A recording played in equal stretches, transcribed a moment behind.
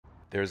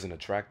There's an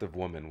attractive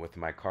woman with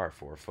my car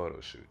for a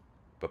photo shoot.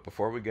 But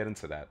before we get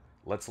into that,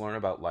 let's learn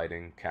about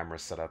lighting, camera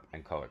setup,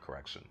 and color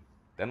correction.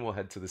 Then we'll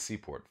head to the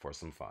seaport for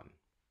some fun.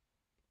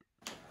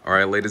 All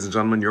right, ladies and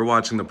gentlemen, you're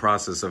watching the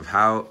process of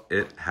how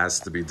it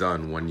has to be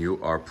done when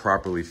you are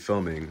properly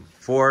filming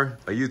for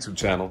a YouTube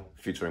channel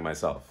featuring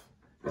myself.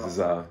 This is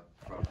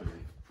properly.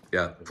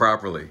 Yeah,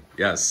 properly.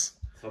 Yes.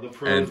 How the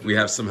pros And we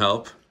have some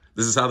help.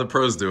 This is how the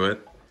pros do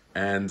it.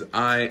 And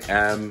I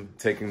am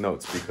taking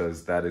notes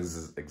because that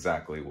is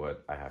exactly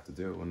what I have to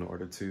do in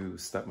order to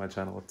step my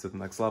channel up to the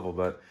next level.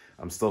 But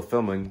I'm still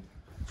filming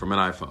from an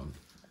iPhone.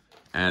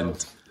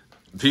 And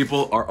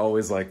people are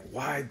always like,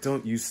 why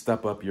don't you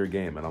step up your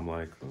game? And I'm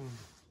like,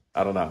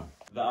 I don't know.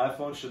 The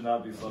iPhone should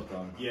not be slept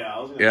on. Yeah, I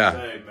was gonna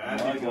say,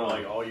 man, people are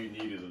like, all you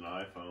need is an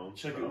iPhone.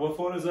 Check it. What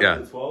phone is that? Yeah.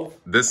 The 12?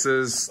 This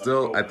is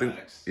still, I think,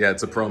 yeah,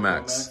 it's a Pro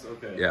Max.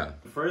 Okay. Yeah.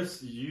 The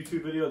first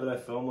YouTube video that I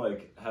filmed,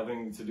 like,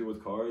 having to do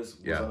with cars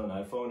was on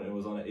an iPhone, and it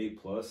was on an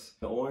 8 Plus.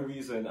 The only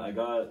reason I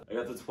got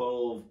the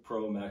 12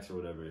 Pro Max or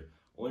whatever,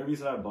 the only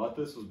reason I bought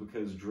this was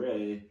because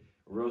Dre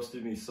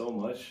roasted me so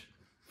much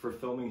for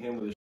filming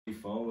him with a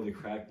phone with a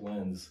cracked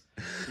lens.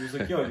 He was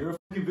like, yo, you're a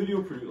fucking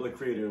video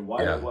creator.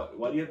 Why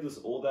do you have this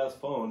old ass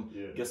phone?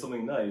 Get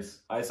something nice.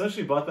 I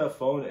essentially bought that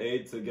phone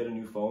to get a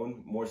new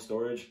phone, more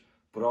storage,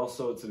 but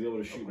also to be able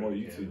to shoot more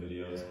YouTube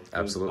videos.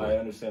 Absolutely. I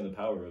understand the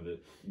power of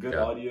it. Good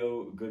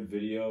audio, good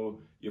video.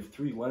 You have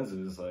 3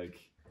 lenses, like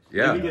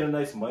yeah. Maybe get a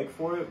nice mic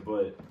for it,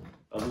 but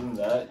other than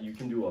that, you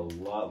can do a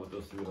lot with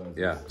those 3 lenses.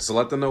 Yeah, so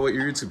let them know what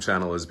your YouTube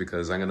channel is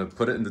because I'm going to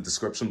put it in the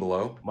description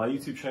below. My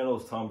YouTube channel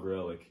is Tom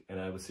Grelick, and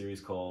I have a series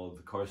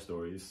called Car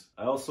Stories.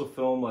 I also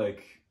film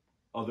like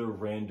other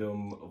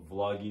random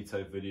vloggy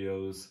type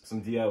videos,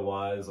 some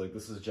DIYs, like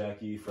this is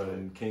Jackie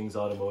from King's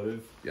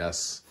Automotive.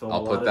 Yes,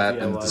 I'll put that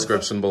in the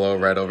description below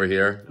right over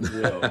here.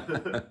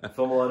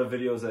 Film a lot of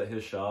videos at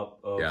his shop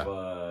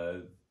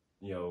of,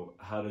 you know,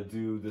 how to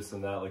do this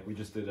and that. Like we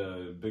just did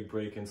a big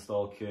brake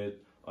install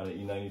kit on an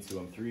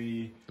E92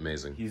 M3.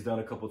 Amazing. He's done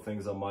a couple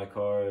things on my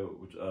car,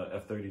 which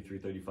F30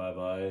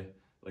 335i,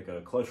 like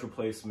a clutch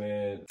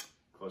replacement.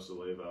 Clutch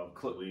delay valve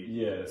delete.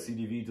 Yeah,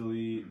 CDV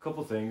delete, a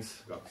couple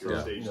things. Got pure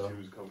stage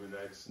 2s coming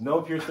next.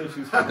 No pure stage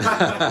 2s coming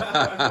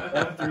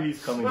next.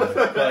 M3's coming next.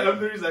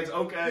 M3's next,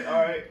 okay,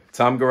 all right.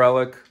 Tom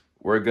Grelick,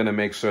 we're going to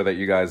make sure that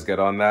you guys get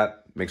on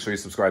that. Make sure you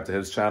subscribe to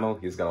his channel.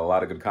 He's got a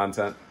lot of good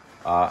content.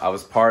 I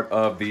was part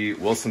of the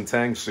Wilson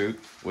Tang shoot,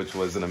 which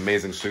was an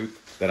amazing shoot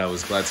that I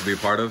was glad to be a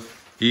part of.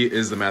 He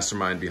is the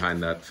mastermind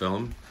behind that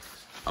film.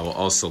 I will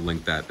also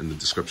link that in the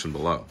description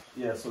below.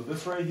 Yeah, so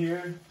this right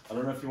here, I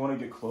don't know if you want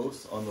to get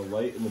close on the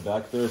light in the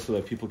back there so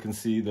that people can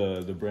see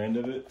the brand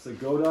of it. It's a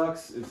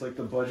Godox. It's like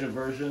the budget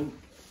version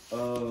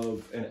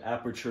of an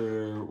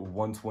Aperture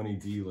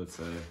 120D, let's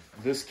say.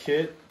 This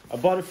kit, I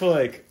bought it for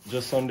like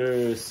just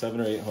under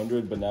 700 or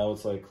 800, but now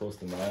it's like close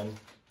to 9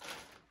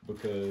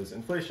 because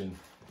inflation.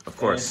 Of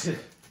course.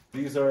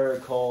 These are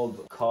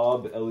called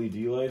Cobb LED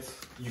lights.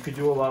 You could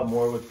do a lot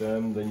more with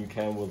them than you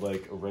can with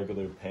like a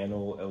regular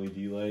panel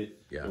LED light.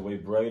 Yeah. They're way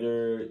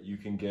brighter. You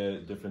can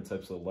get different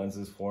types of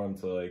lenses for them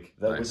to like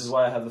that, which is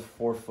why I have this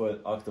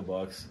 4-foot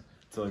octobox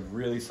to like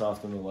really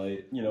soften the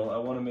light. You know, I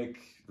want to make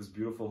this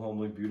beautiful home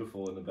look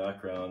beautiful in the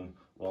background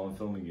while I'm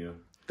filming you.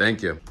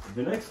 Thank you.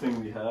 The next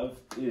thing we have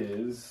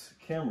is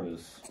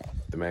cameras.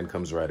 The man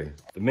comes ready.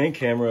 The main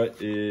camera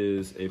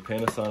is a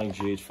Panasonic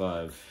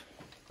GH5.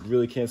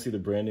 Really can't see the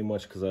branding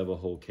much because I have a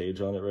whole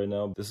cage on it right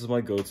now. This is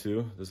my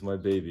go-to. This is my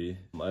baby.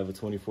 I have a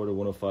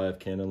 24-105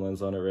 Canon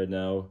lens on it right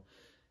now,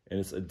 and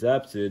it's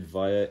adapted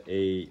via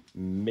a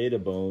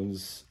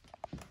Metabones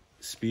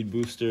Speed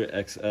Booster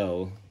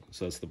XL.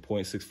 So that's the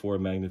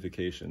 0.64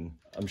 magnification.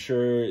 I'm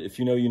sure if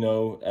you know, you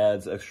know,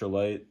 adds extra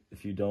light.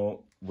 If you don't,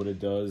 what it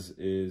does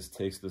is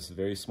takes this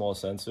very small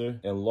sensor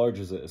and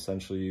enlarges it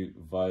essentially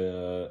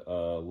via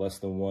less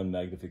than 1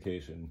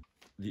 magnification.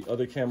 The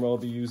other camera I'll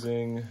be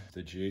using,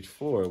 the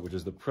GH4, which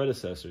is the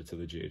predecessor to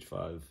the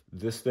GH5.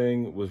 This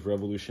thing was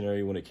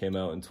revolutionary when it came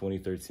out in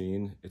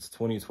 2013. It's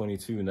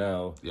 2022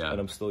 now, and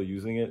I'm still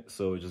using it,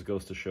 so it just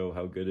goes to show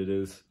how good it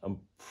is. I'm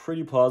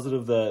pretty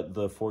positive that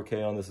the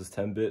 4K on this is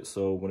 10-bit,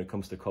 so when it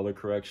comes to color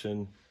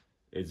correction,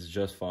 it's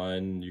just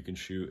fine. You can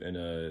shoot in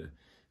a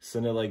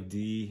Cinelec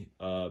D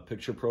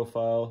picture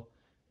profile,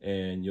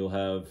 and you'll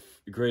have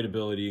great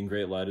ability and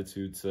great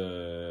latitude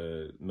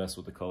to mess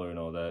with the color and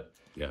all that.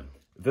 Yeah.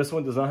 This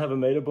one does not have a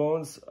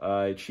Metabones.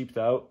 I cheaped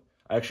out.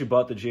 I actually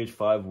bought the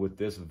GH5 with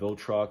this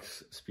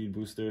Viltrox speed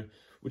booster,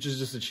 which is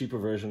just a cheaper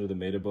version of the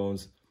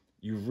Metabones.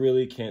 You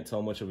really can't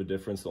tell much of a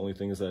difference. The only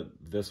thing is that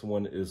this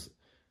one is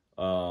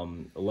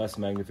less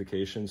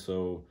magnification,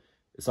 so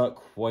it's not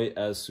quite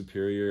as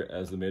superior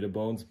as the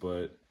Metabones,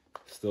 but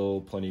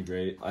still plenty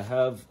great. I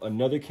have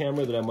another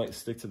camera that I might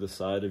stick to the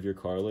side of your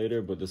car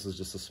later, but this is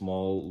just a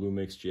small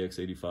Lumix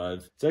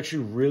GX85. It's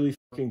actually really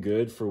fucking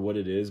good for what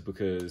it is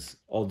because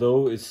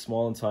although it's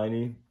small and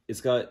tiny,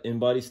 it's got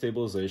in-body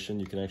stabilization.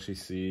 You can actually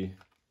see.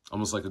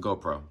 Almost like a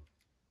GoPro.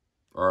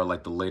 Or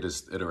like the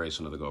latest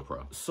iteration of the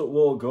GoPro. So,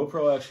 well,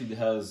 GoPro actually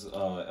has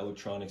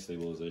electronic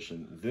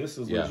stabilization. This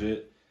is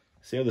legit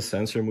See how the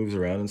sensor moves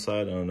around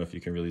inside? I don't know if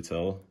you can really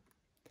tell.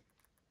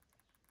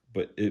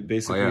 But it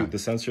basically, the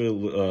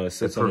sensor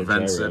sits on a gyro. It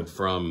prevents it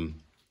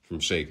from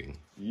shaking.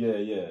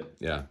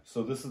 Yeah.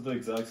 So this is the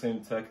exact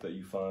same tech that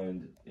you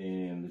find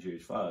in the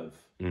GH5.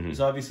 It's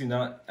obviously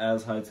not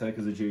as high tech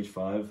as a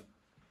GH5,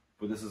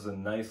 but this is a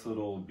nice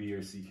little B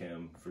or C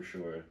cam for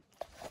sure.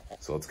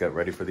 So let's get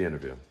ready for the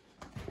interview.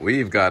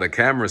 We've got a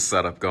camera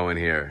setup going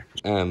here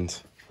and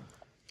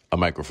a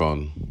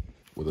microphone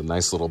with a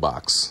nice little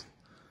box.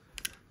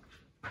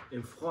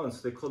 In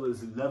France, they call it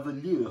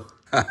lavalier.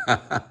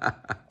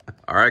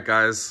 All right,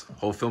 guys,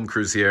 whole film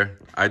crew's here.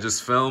 I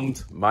just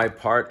filmed my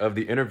part of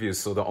the interview,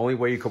 so the only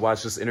way you could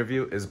watch this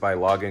interview is by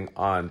logging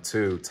on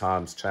to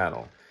Tom's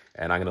channel.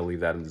 And I'm gonna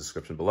leave that in the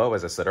description below,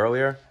 as I said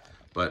earlier.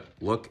 But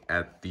look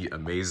at the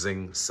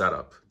amazing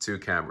setup, 2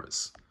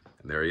 cameras.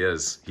 And there he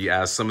is. He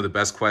asked some of the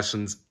best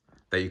questions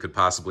that you could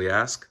possibly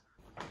ask.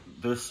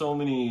 There's so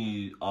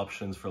many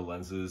options for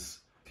lenses.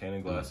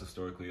 Canon glass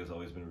historically has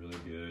always been really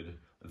good.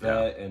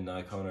 That and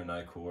Nikon or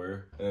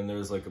Nikkor. And then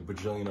there's like a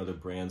bajillion other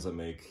brands that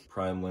make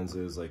prime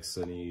lenses, like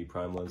Cine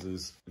prime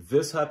lenses.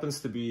 This happens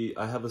to be,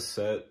 I have a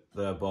set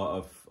that I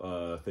bought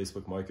off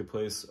Facebook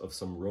Marketplace of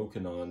some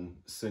Rokinon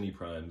Cine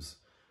primes.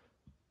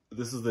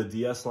 This is the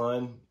DS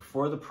line.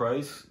 For the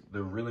price,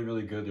 they're really,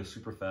 really good. They're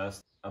super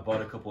fast. I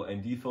bought a couple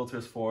ND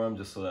filters for them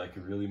just so that I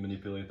could really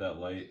manipulate that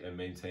light and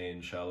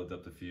maintain shallow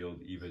depth of field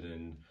even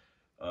in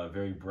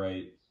very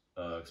bright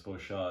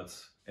exposed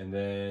shots. And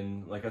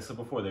then, like I said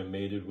before, they're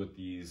mated with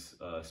these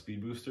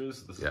speed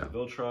boosters. This is the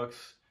Viltrox.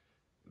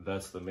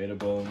 That's the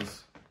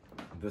Metabones.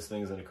 This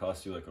thing's gonna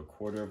cost you like a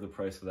quarter of the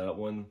price of that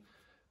one.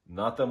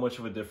 Not that much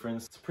of a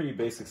difference. It's a pretty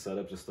basic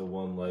setup, just a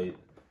one light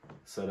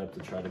setup to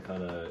try to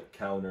kind of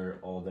counter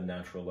all the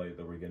natural light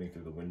that we're getting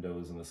through the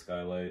windows and the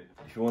skylight.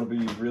 If you want to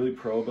be really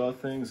pro about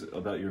things,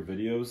 about your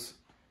videos,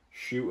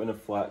 shoot in a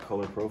flat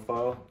color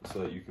profile so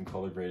that you can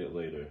color grade it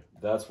later.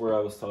 That's where I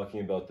was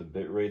talking about the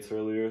bit rates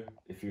earlier.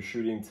 If you're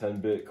shooting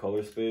 10-bit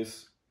color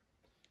space,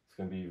 it's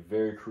going to be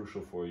very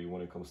crucial for you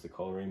when it comes to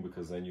coloring,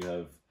 because then you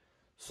have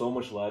so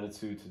much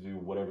latitude to do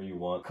whatever you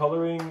want.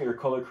 Coloring or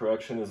color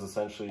correction is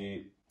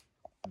essentially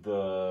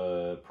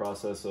the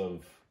process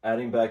of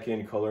adding back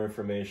in color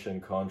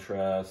information,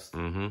 contrast,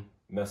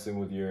 messing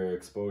with your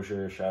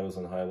exposure, shadows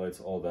and highlights,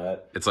 all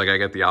that. It's like I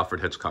get the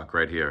Alfred Hitchcock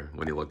right here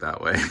when you look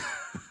that way.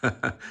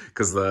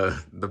 Because the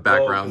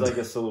background... Oh, like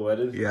a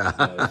silhouetted? Yeah.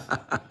 Nice.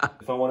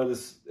 If I wanted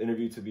this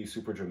interview to be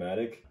super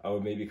dramatic, I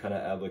would maybe kind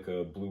of add like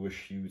a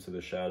bluish hue to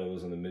the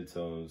shadows and the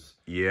midtones.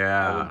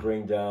 Yeah. I would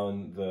bring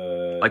down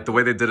the... Like the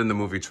way they did in the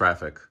movie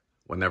Traffic.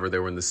 Whenever they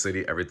were in the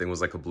city, everything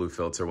was like a blue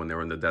filter. When they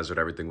were in the desert,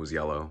 everything was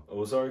yellow.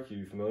 Ozark,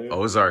 you familiar?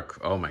 Ozark,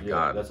 oh my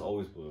God. That's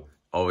always blue.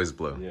 Always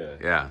blue.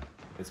 Yeah.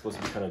 It's supposed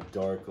to be kind of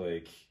dark,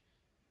 like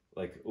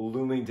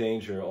looming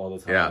danger all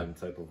the time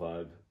type of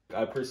vibe.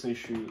 I personally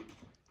shoot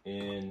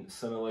in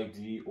Cinelike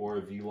D or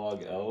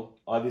Vlog L.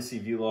 Obviously,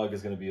 Vlog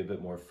is going to be a bit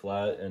more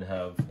flat and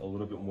have a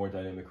little bit more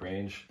dynamic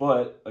range.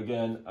 But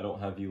again, I don't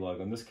have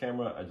Vlog on this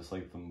camera. I just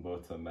like them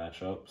both to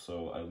match up,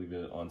 so I leave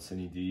it on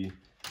Cine D.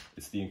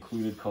 It's the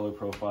included color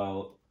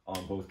profile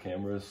on both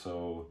cameras,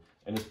 so,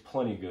 and it's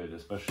plenty good,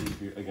 especially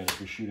if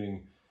you're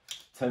shooting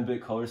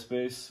 10-bit color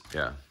space.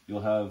 Yeah.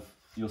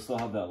 You'll still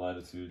have that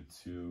latitude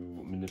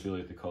to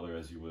manipulate the color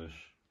as you wish.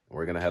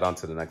 We're gonna head on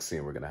to the next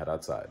scene. We're gonna head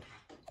outside.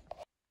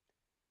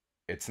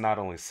 It's not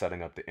only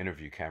setting up the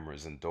interview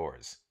cameras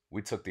indoors.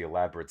 We took the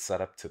elaborate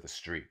setup to the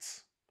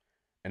streets.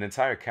 An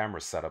entire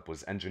camera setup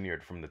was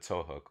engineered from the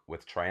tow hook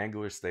with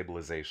triangular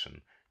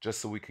stabilization,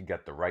 just so we could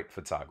get the right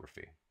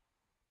photography.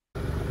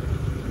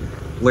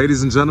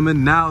 Ladies and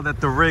gentlemen, now that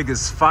the rig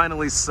is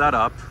finally set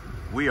up,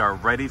 we are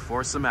ready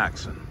for some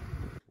action.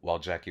 While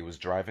Jackie was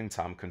driving,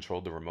 Tom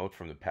controlled the remote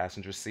from the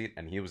passenger seat,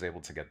 and he was able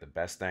to get the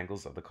best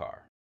angles of the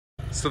car.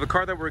 So the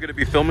car that we're going to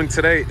be filming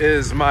today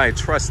is my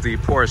trusty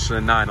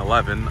Porsche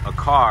 911, a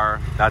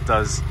car that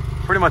does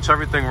pretty much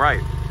everything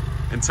right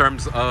in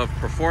terms of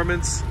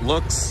performance,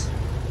 looks,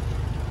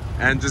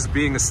 and just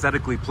being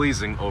aesthetically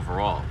pleasing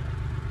overall.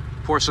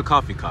 Porsche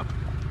coffee cup,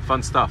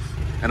 fun stuff.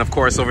 And of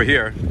course over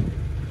here,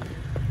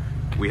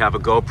 we have a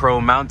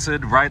GoPro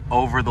mounted right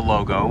over the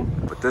logo,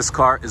 but this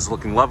car is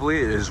looking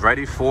lovely. It is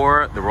ready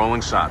for the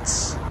rolling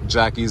shots.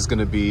 Jackie's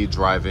gonna be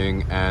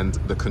driving and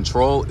the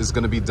control is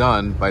gonna be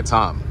done by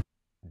Tom.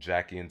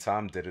 Jackie and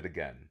Tom did it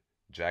again.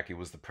 Jackie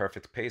was the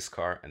perfect pace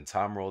car and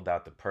Tom rolled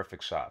out the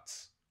perfect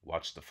shots.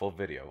 Watch the full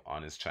video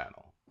on his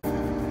channel.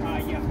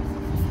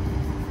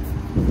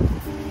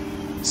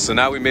 So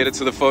now we made it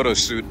to the photo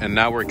shoot and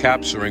now we're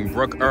capturing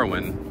Brooke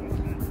Irwin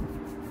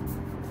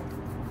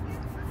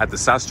at the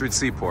South Street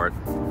Seaport,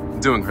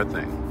 doing her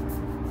thing.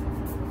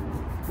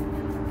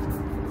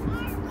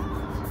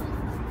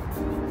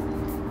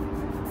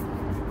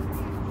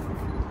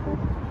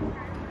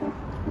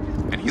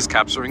 And he's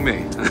capturing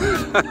me.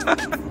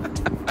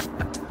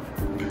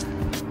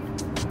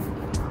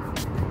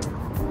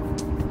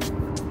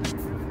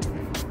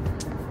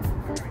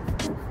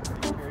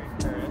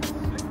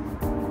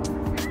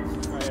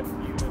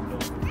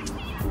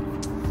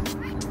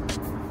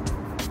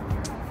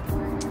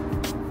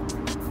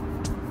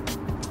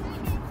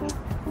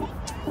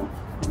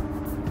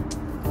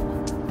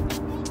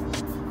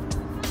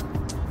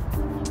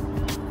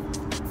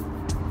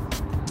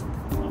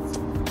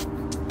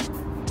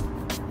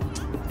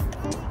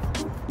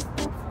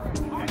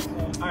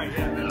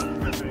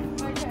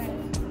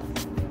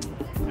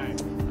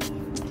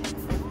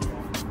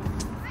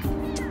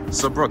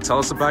 So Brooke, tell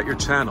us about your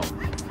channel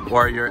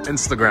or your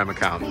Instagram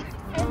account.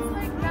 It's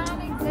like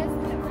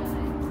non-existent,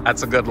 really.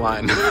 That's a good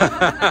line. Not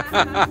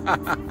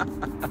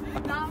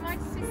much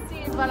to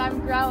see, but I'm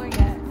growing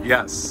it.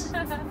 Yes,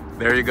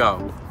 there you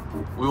go.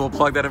 We will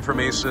plug that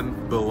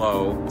information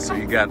below so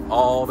you get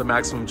all the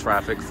maximum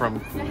traffic from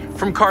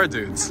car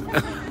dudes. So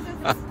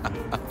I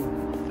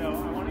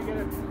want to get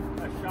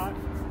a shot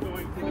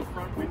going to the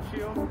front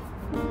windshield.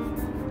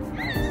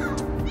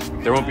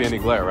 There won't be any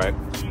glare, right?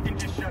 You can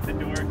just shut the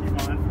door if you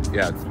want.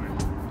 Yeah,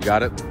 you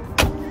got it?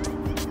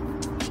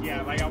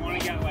 Yeah, like I want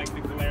to get like the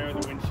glare of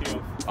the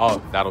windshield.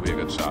 Oh, that'll be a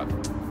good shot.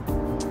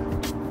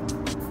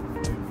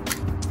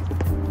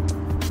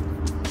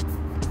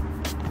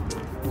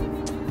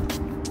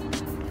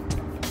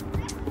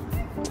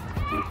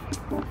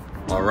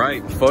 All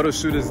right, photo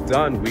shoot is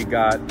done. We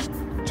got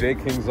J.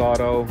 King's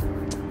Auto.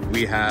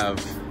 We have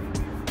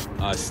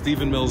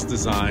Stephen Mills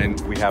Design.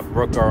 We have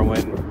Brooke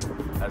Irwin,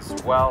 as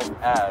well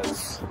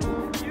as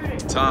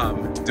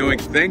Tom doing,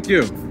 thank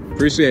you,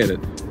 appreciate it.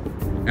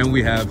 And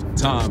we have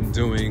Tom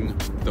doing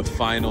the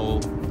final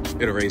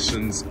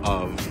iterations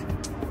of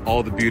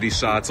all the beauty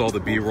shots, all the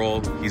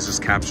B-roll. He's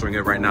just capturing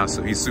it right now,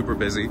 so he's super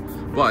busy.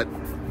 But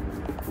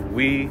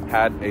we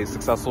had a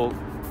successful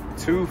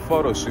 2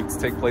 photo shoots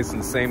take place in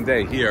the same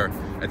day here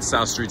at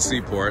South Street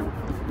Seaport,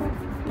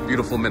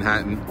 beautiful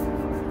Manhattan,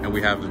 and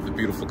we have the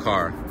beautiful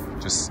car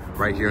just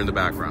right here in the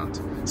background.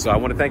 So I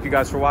want to thank you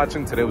guys for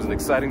watching. Today was an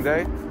exciting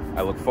day.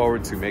 I look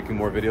forward to making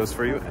more videos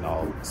for you, and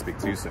I'll speak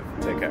to you soon.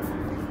 Take care.